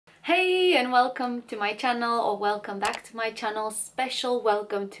Hey and welcome to my channel, or welcome back to my channel. Special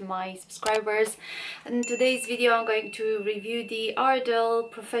welcome to my subscribers. In today's video I'm going to review the Ardell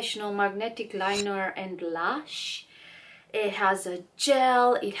Professional Magnetic Liner and Lash. It has a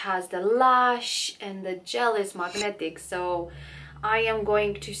gel, it has the lash, and the gel is magnetic, so I am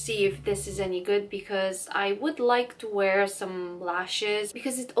going to see if this is any good, because I would like to wear some lashes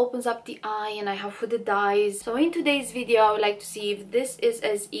because it opens up the eye and I have hooded eyes. So in today's video I would like to see if this is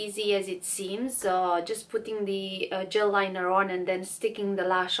as easy as it seems, just putting the gel liner on and then sticking the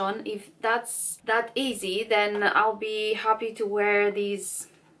lash on. If that's that easy, then I'll be happy to wear these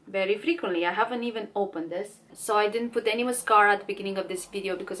very frequently. I haven't even opened this, so I didn't put any mascara at the beginning of this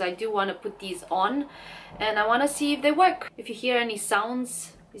video because I do want to put these on and I want to see if they work. If you hear any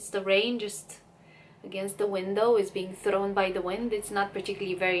sounds, it's the rain just against the window, is being thrown by the wind. It's not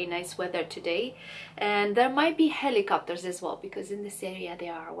particularly very nice weather today, and there might be helicopters as well because in this area they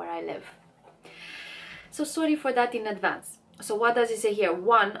are where I live, so sorry for that in advance. So what does it say here?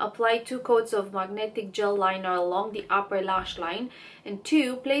 1. Apply 2 coats of magnetic gel liner along the upper lash line. And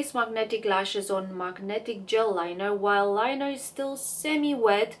 2. Place magnetic lashes on magnetic gel liner while liner is still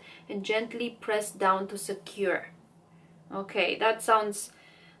semi-wet and gently press down to secure. Okay, that sounds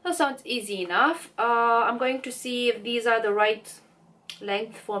easy enough. I'm going to see if these are the right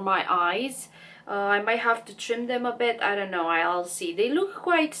length for my eyes. I might have to trim them a bit, I don't know, I'll see. They look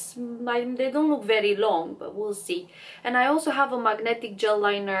quite, they don't look very long, but we'll see. And I also have a magnetic gel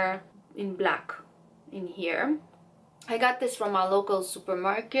liner in black in here. I got this from our local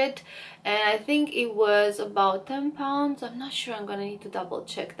supermarket and I think it was about £10. I'm not sure, I'm gonna need to double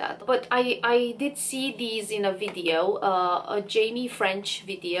check that. But I did see these in a video, a Jamie French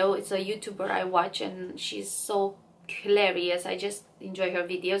video. It's a YouTuber I watch and she's so hilarious. I just enjoy her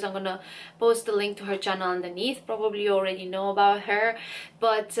videos. I'm gonna post the link to her channel underneath. Probably you already know about her,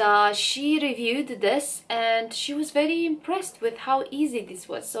 but she reviewed this and she was very impressed with how easy this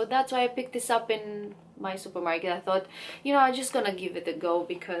was. So that's why I picked this up in my supermarket. I thought, you know, I'm just gonna give it a go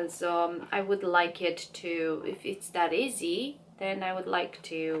because I would like it to, if it's that easy, then I would like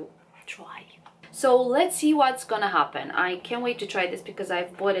to try. So let's see what's gonna happen. I can't wait to try this because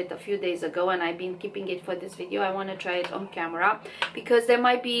I've bought it a few days ago and I've been keeping it for this video. I want to try it on camera because there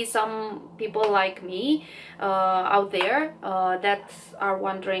might be some people like me out there that are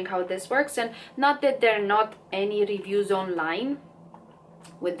wondering how this works. And not that there are not any reviews online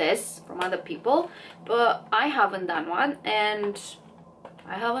with this from other people, but I haven't done one and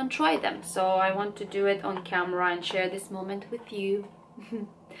I haven't tried them. So I want to do it on camera and share this moment with you.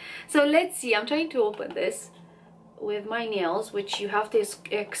 So let's see. I'm trying to open this with my nails, which you have to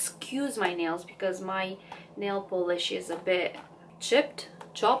excuse my nails because my nail polish is a bit chipped.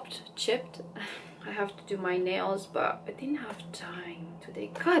 I have to do my nails, but I didn't have time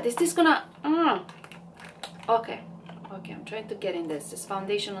today. God, is this gonna okay, I'm trying to get in this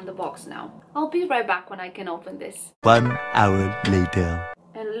foundation on the box now. I'll be right back when I can open this. 1 hour later.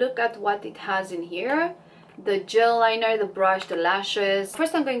 And look at what it has in here. The gel liner, the brush, the lashes.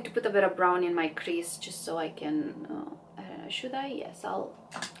 First I'm going to put a bit of brown in my crease just so I can should I? Yes,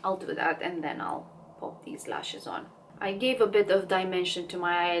 I'll do that and then I'll pop these lashes on. I gave a bit of dimension to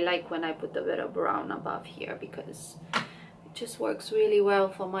my eye. I like when I put a bit of brown above here because it just works really well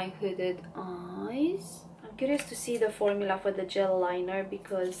for my hooded eyes. I'm curious to see the formula for the gel liner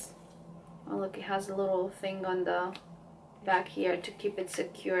because, oh look, it has a little thing on the back here to keep it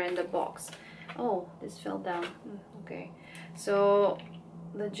secure in the box. Oh, this fell down. Okay, so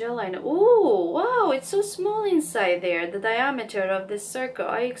the gel liner. Oh wow, it's so small inside there, the diameter of this circle.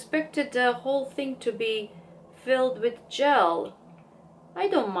 I expected the whole thing to be filled with gel. I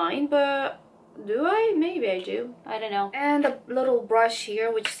don't mind, but do I? Maybe I do, I don't know. And a little brush here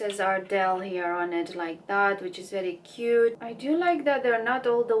which says Ardell here on it, like that, which is very cute. I do like that they're not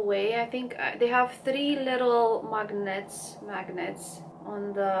all the way. I think they have 3 little magnets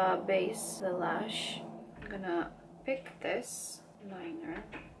on the base, the lash. I'm gonna pick this liner.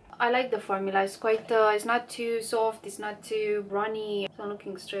 I like the formula. It's quite it's not too soft, it's not too runny. So I'm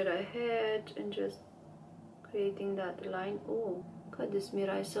looking straight ahead and just creating that line. Oh god, this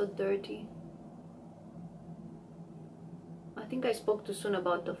mirror is so dirty. I think I spoke too soon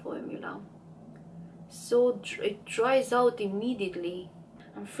about the formula. So it dries out immediately.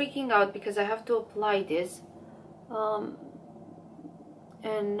 I'm freaking out because I have to apply this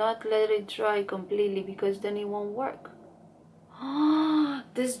and not let it dry completely because then it won't work.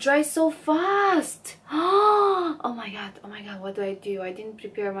 This dries so fast. Oh my god, what do? I didn't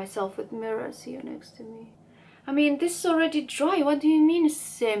prepare myself with mirrors here next to me. I mean, this is already dry. What do you mean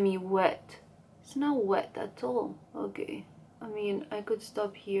semi-wet? It's not wet at all. Okay, I mean, I could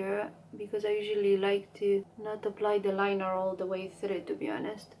stop here because I usually like to not apply the liner all the way through, to be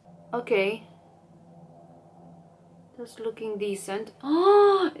honest. Okay. That's looking decent.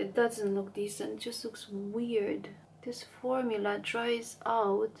 Oh, it doesn't look decent. It just looks weird. This formula dries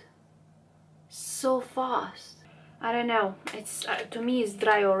out so fast. I don't know. It's to me it's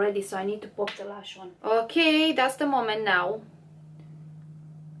dry already, so I need to pop the lash on. Okay, that's the moment now.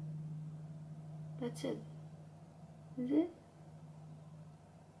 That's it. Is it?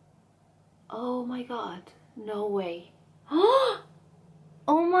 Oh my god. No way. Oh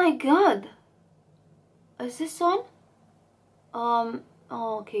my god. Is this on? Oh,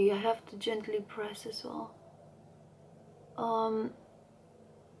 okay, I have to gently press as well.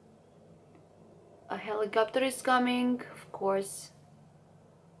 A helicopter is coming, of course.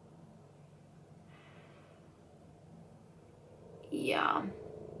 Yeah,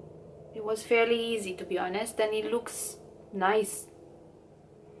 it was fairly easy, to be honest, and it looks nice.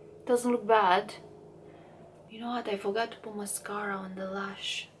 Doesn't look bad. You know what, I forgot to put mascara on the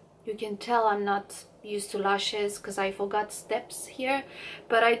lash. You can tell I'm not used to lashes because I forgot steps here,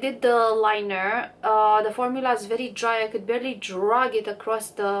 but I did the liner. The formula is very dry. I could barely drag it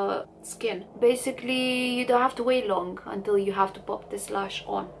across the skin. Basically, you don't have to wait long until you have to pop this lash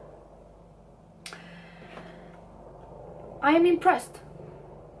on. I am impressed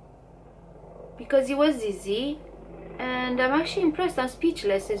because it was easy, and I'm actually impressed. I'm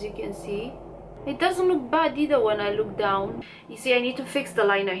speechless, as you can see. It doesn't look bad either when I look down. You see, I need to fix the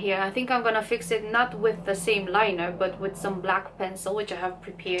liner here. I think I'm gonna fix it not with the same liner, but with some black pencil, which I have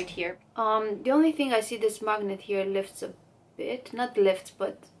prepared here. The only thing, I see this magnet here lifts a bit. Not lifts,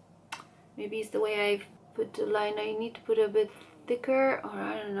 but maybe it's the way I put the liner. You need to put a bit thicker, or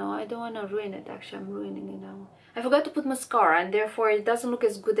I don't know. I don't want to ruin it. Actually, I'm ruining it now. I forgot to put mascara, and therefore it doesn't look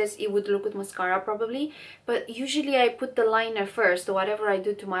as good as it would look with mascara probably. But usually I put the liner first, or whatever I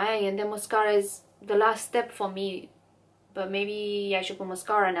do to my eye, and then mascara is the last step for me. But maybe I should put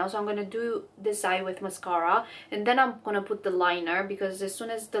mascara now. So I'm gonna do this eye with mascara, and then I'm gonna put the liner, because as soon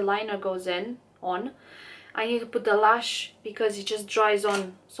as the liner goes on, I need to put the lash because it just dries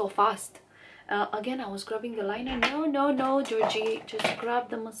on so fast. Again, I was grabbing the liner. No, Georgie, just grab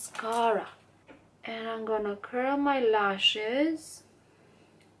the mascara. And I'm gonna curl my lashes,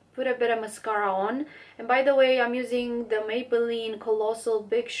 put a bit of mascara on. And by the way, I'm using the Maybelline Colossal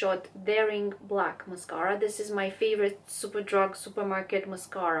Big Shot Daring Black mascara. This is my favorite Superdrug supermarket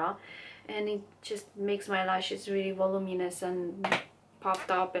mascara, and it just makes my lashes really voluminous and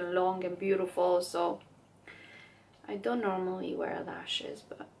puffed up and long and beautiful. So I don't normally wear lashes,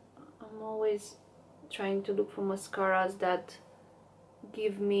 but I'm always trying to look for mascaras that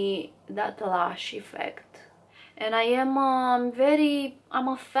give me that lash effect. And I am I'm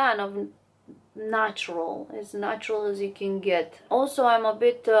a fan of natural, as natural as you can get. Also, I'm a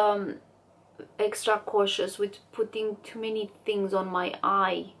bit extra cautious with putting too many things on my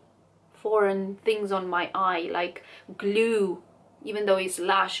eye, foreign things on my eye, like glue, even though it's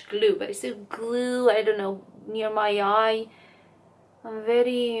lash glue, but it's still glue, I don't know, near my eye. I'm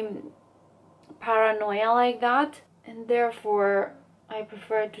very paranoia like that, and therefore I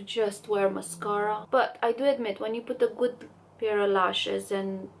prefer to just wear mascara. But I do admit, when you put a good pair of lashes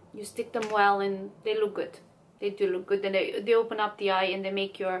and you stick them well, and they look good. They do look good, and they open up the eye, and they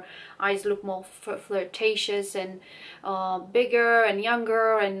make your eyes look more flirtatious and bigger and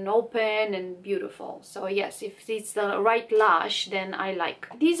younger and open and beautiful. So yes, if it's the right lash, then I like.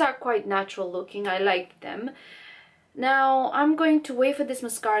 These are quite natural looking. I like them. Now I'm going to wait for this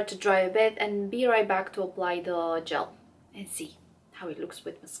mascara to dry a bit and be right back to apply the gel and see how it looks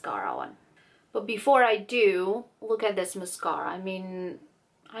with mascara on. But before I do, look at this mascara. I mean,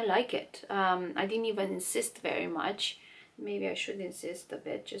 I like it. I didn't even insist very much. Maybe I should insist a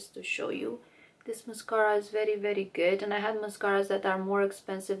bit just to show you. This mascara is very, very good, and I had mascaras that are more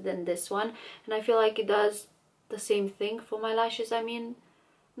expensive than this one, and I feel like it does the same thing for my lashes. I mean,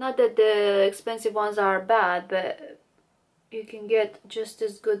 not that the expensive ones are bad, but you can get just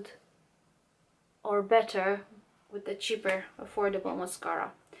as good or better with the cheaper, affordable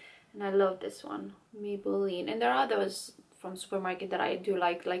mascara. And I love this one, Maybelline. And there are others from supermarket that I do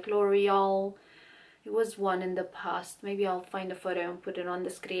like L'Oreal. It was one in the past. Maybe I'll find a photo and put it on the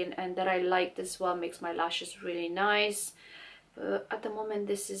screen, and that I liked as well. Makes my lashes really nice. But at the moment,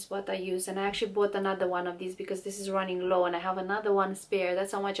 this is what I use, and I actually bought another one of these because this is running low, and I have another one spare.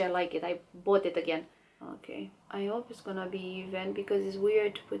 That's how much I like it. I bought it again. Okay, I hope it's gonna be even, because it's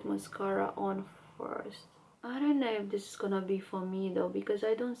weird to put mascara on first. I don't know if this is gonna be for me though, because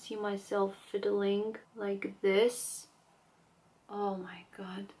I don't see myself fiddling like this. Oh my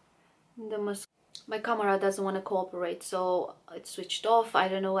god. The mascara. my camera doesn't want to cooperate, so it switched off. I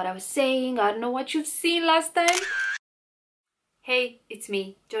don't know what I was saying. I don't know what you've seen last time. Hey, it's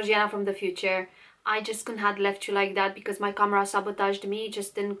me, Georgiana from the future. I just couldn't have left you like that because my camera sabotaged me,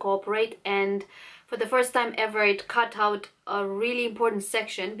 just didn't cooperate, and for the first time ever it cut out a really important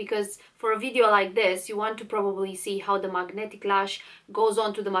section, because for a video like this you want to probably see how the magnetic lash goes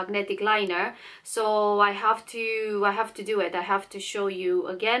onto the magnetic liner. So I have to do it. I have to show you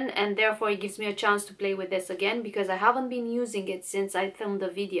again, and therefore it gives me a chance to play with this again, because I haven't been using it since I filmed the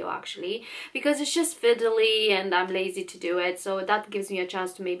video, actually, because it's just fiddly and I'm lazy to do it. So that gives me a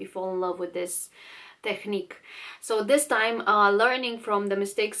chance to maybe fall in love with this technique. So this time, learning from the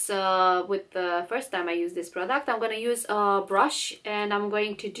mistakes with the first time I used this product, I'm going to use a brush and I'm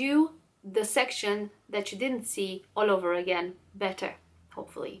going to do the section that you didn't see all over again better,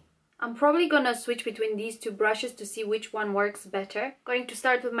 hopefully. I'm probably gonna switch between these two brushes to see which one works better. Going to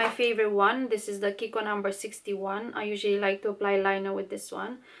start with my favorite one. This is the Kiko number 61. I usually like to apply liner with this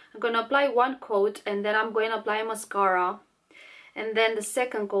one. I'm gonna apply one coat and then I'm going to apply mascara, and then the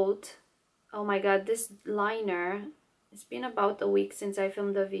second coat. Oh my god, this liner, it's been about a week since I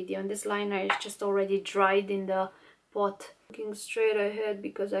filmed the video, and this liner is just already dried in the pot. Looking straight ahead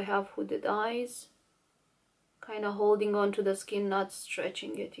because I have hooded eyes. Kind of holding on to the skin, not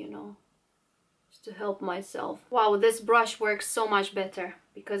stretching it, you know, just to help myself. Wow, this brush works so much better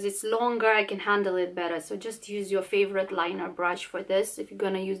because it's longer, I can handle it better. So just use your favorite liner brush for this if you're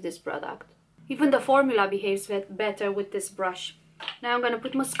gonna use this product. Even the formula behaves better with this brush. Now I'm gonna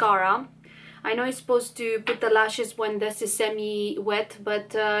put mascara. I know you're supposed to put the lashes when this is semi-wet,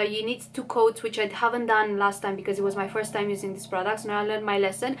 but you need 2 coats, which I haven't done last time because it was my first time using this product. So now I learned my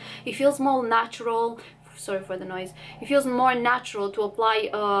lesson. It feels more natural. Sorry for the noise. It feels more natural to apply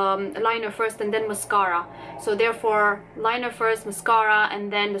liner first and then mascara. So therefore, liner first, mascara,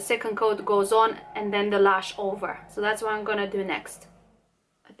 and then the second coat goes on, and then the lash over. So that's what I'm gonna do next.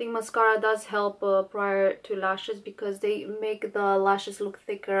 I think mascara does help prior to lashes because they make the lashes look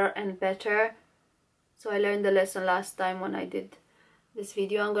thicker and better. So I learned the lesson last time when I did this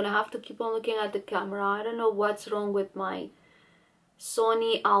video. I'm gonna have to keep on looking at the camera. I don't know what's wrong with my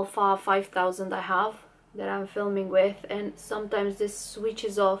Sony Alpha 5000 I have that I'm filming with, and sometimes this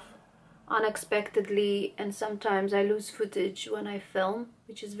switches off unexpectedly and sometimes I lose footage when I film,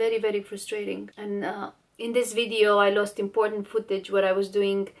 which is very, very frustrating. And in this video I lost important footage where I was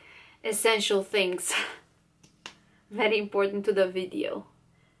doing essential things very important to the video.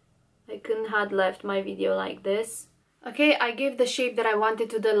 I couldn't have left my video like this. Okay, I gave the shape that I wanted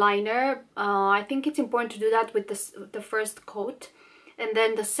to the liner. I think it's important to do that with the first coat, and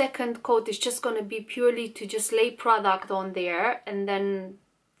then the second coat is just going to be purely to just lay product on there, and then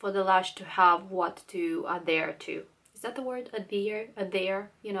for the lash to have what to adhere to. Is that the word? Adhere,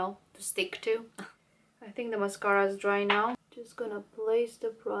 you know, to stick to. I think the mascara is dry now. Just gonna place the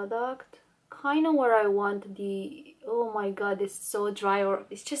product kind of where I want the... Oh my god, it's so dry, or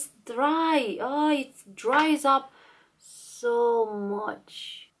it's just dry. Oh, it dries up so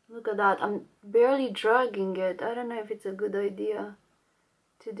much. Look at that. I'm barely dragging it. I don't know if it's a good idea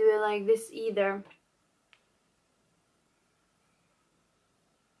to do it like this either.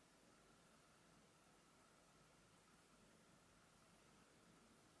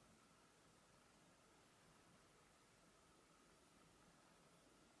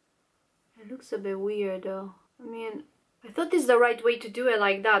 It looks a bit weird though. I mean, I thought this is the right way to do it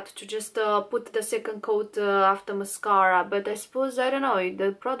like that, to just put the second coat after mascara, but I suppose, I don't know,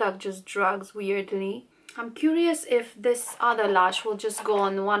 the product just drags weirdly. I'm curious if this other lash will just go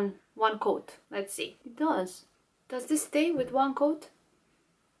on one coat. Let's see. It does. Does this stay with one coat?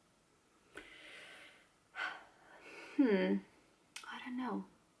 I don't know.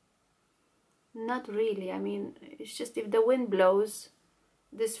 Not really. I mean, it's just if the wind blows,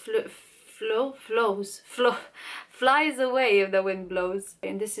 this flies away if the wind blows.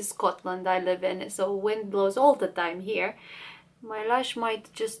 And this is Scotland I live in, so wind blows all the time here. My lash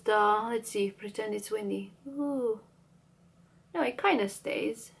might just, let's see, pretend it's windy. Ooh. No, it kind of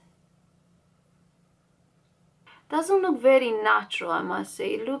stays. Doesn't look very natural, I must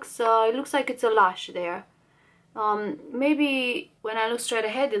say. It looks like it's a lash there. Maybe when I look straight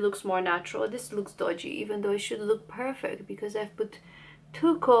ahead it looks more natural. This looks dodgy, even though it should look perfect because I've put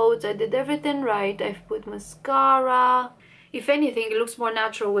 2 coats, I did everything right. I've put mascara. If anything, it looks more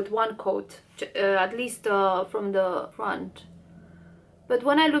natural with 1 coat, at least from the front. But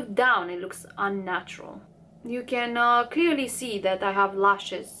when I look down, it looks unnatural. You can clearly see that I have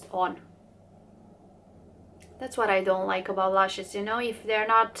lashes on. That's what I don't like about lashes, you know, if they're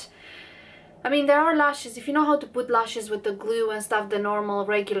not I mean, there are lashes, if you know how to put lashes with the glue and stuff, the normal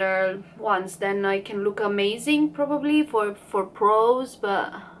regular ones, then I can look amazing probably for pros,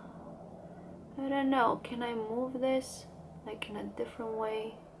 but I don't know. Can I move this like in a different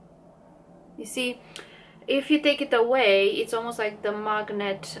way? You see, if you take it away, it's almost like the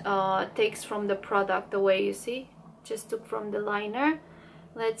magnet takes from the product away, you see? Just took from the liner.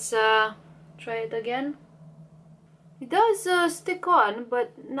 Let's try it again. It does stick on,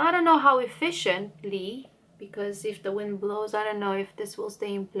 but I don't know how efficiently, because if the wind blows, I don't know if this will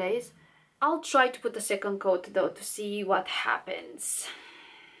stay in place. I'll try to put a second coat though to see what happens.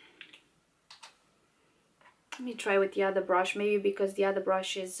 Let me try with the other brush, maybe because the other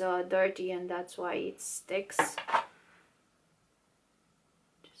brush is dirty and that's why it sticks.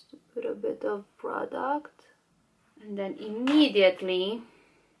 Just to put a bit of product, and then immediately,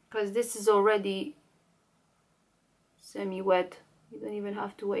 because this is already semi-wet, you don't even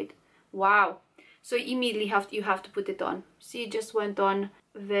have to wait. Wow. So immediately you have to put it on. See, it just went on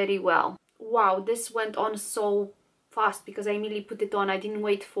very well. Wow, this went on so fast because I immediately put it on. I didn't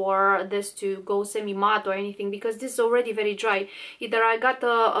wait for this to go semi-matte or anything, because this is already very dry. Either I got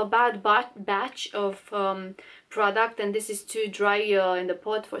a bad batch of product and this is too dry in the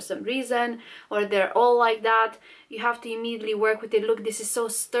pot for some reason, or they're all like that. You have to immediately work with it. Look, this is so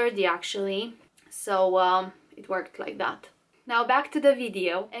sturdy actually. So it worked like that. Now back to the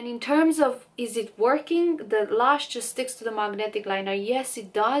video, and in terms of is it working, the lash just sticks to the magnetic liner. Yes,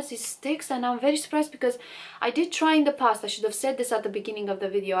 it does, it sticks, and I'm very surprised because I did try in the past, I should have said this at the beginning of the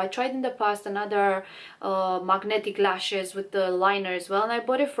video, I tried in the past another magnetic lashes with the liner as well, and I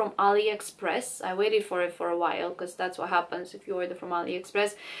bought it from AliExpress. I waited for it for a while because that's what happens if you order from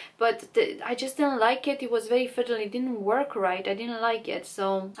AliExpress, but I just didn't like it. It was very fiddly, it didn't work right, I didn't like it,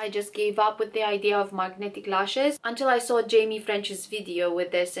 so I just gave up with the idea of magnetic lashes until I saw Jamie French's video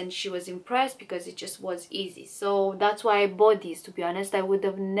with this, and she was impressed because it just was easy. So that's why I bought these. To be honest, I would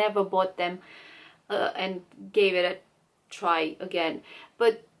have never bought them and gave it a try again,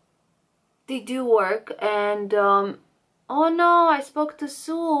 but they do work. And oh no, I spoke too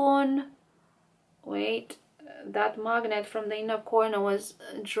soon. Wait, that magnet from the inner corner was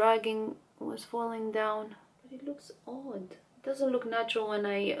dragging, was falling down, but it looks odd. It doesn't look natural when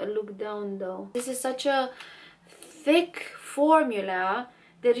I look down though. This is such a thick formula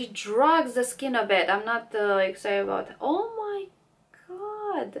that it drags the skin a bit. I'm not excited about it. Oh my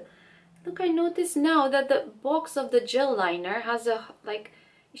god, look, I noticed now that the box of the gel liner has a like,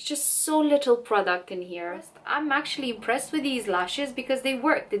 it's just so little product in here. I'm actually impressed with these lashes because they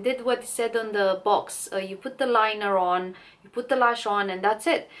work. They did what it said on the box. You put the liner on, you put the lash on, and that's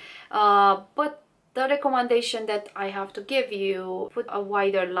it. But the recommendation that I have to give you, put a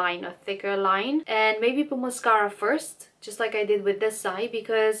wider line, a thicker line, and maybe put mascara first, just like I did with this side,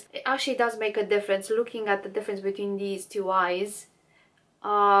 because it actually does make a difference. Looking at the difference between these two eyes,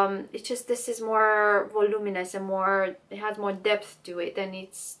 it's just this is more voluminous and more, it has more depth to it, and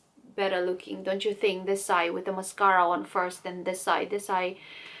it's better looking, don't you think? This side with the mascara on first, and this side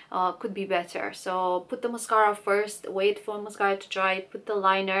could be better. So put the mascara first, wait for mascara to dry, put the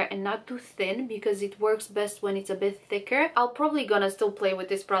liner, and not too thin because it works best when it's a bit thicker. I'll probably gonna still play with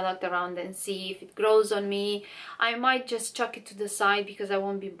this product around and see if it grows on me. I might just chuck it to the side because I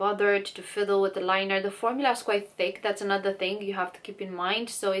won't be bothered to fiddle with the liner. The formula is quite thick, that's another thing you have to keep in mind.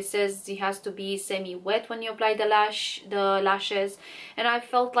 So it says it has to be semi-wet when you apply the lashes, and I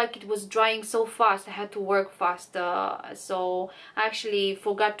felt like it was drying so fast, I had to work fast, so I actually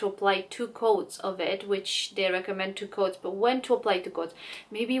forgot to apply 2 coats of it, which they recommend 2 coats. But when to apply 2 coats?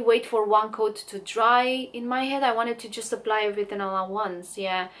 Maybe wait for 1 coat to dry. In my head I wanted to just apply everything all at once,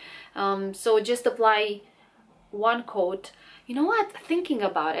 yeah. So just apply 1 coat. You know what, thinking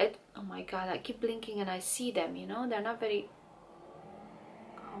about it, oh my god, I keep blinking and I see them, you know, they're not very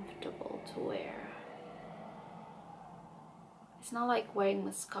comfortable to wear. It's not like wearing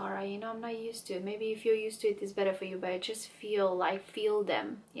mascara, you know, I'm not used to it. Maybe if you're used to it, it's better for you, but I just feel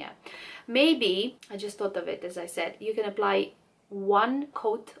them, yeah. Maybe, I just thought of it as I said, you can apply 1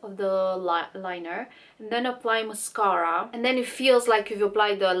 coat of the liner and then apply mascara, and then it feels like you've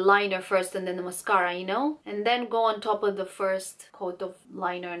applied the liner first and then the mascara, you know, and then go on top of the first coat of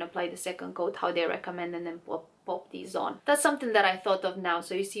liner and apply the second coat, how they recommend, and then pop these on. That's something that I thought of now.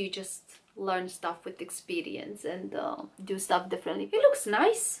 So you see, you just learn stuff with experience and do stuff differently. It looks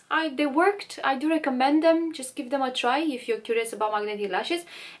nice. They worked. I do recommend them. Just give them a try if you're curious about magnetic lashes.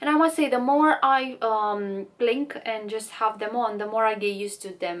 And I must say, the more I blink and just have them on, the more I get used to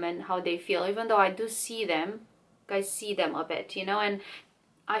them and how they feel. Even though I do see them, I see them a bit, you know, and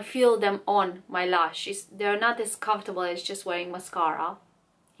I feel them on my lash. They're not as comfortable as just wearing mascara,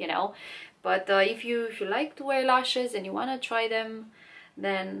 you know, But if you like to wear lashes and you want to try them,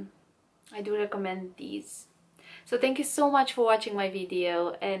 then I do recommend these. So thank you so much for watching my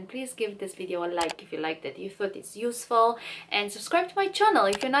video, and please give this video a like if you liked it, you thought it's useful, and subscribe to my channel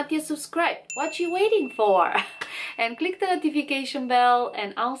if you're not yet subscribed. What you waiting for? And click the notification bell,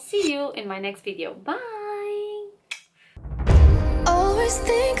 and I'll see you in my next video. Bye! Always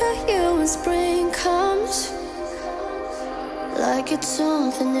think of you when spring comes, like it's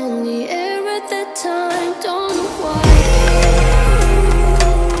something in the air at that time. Don't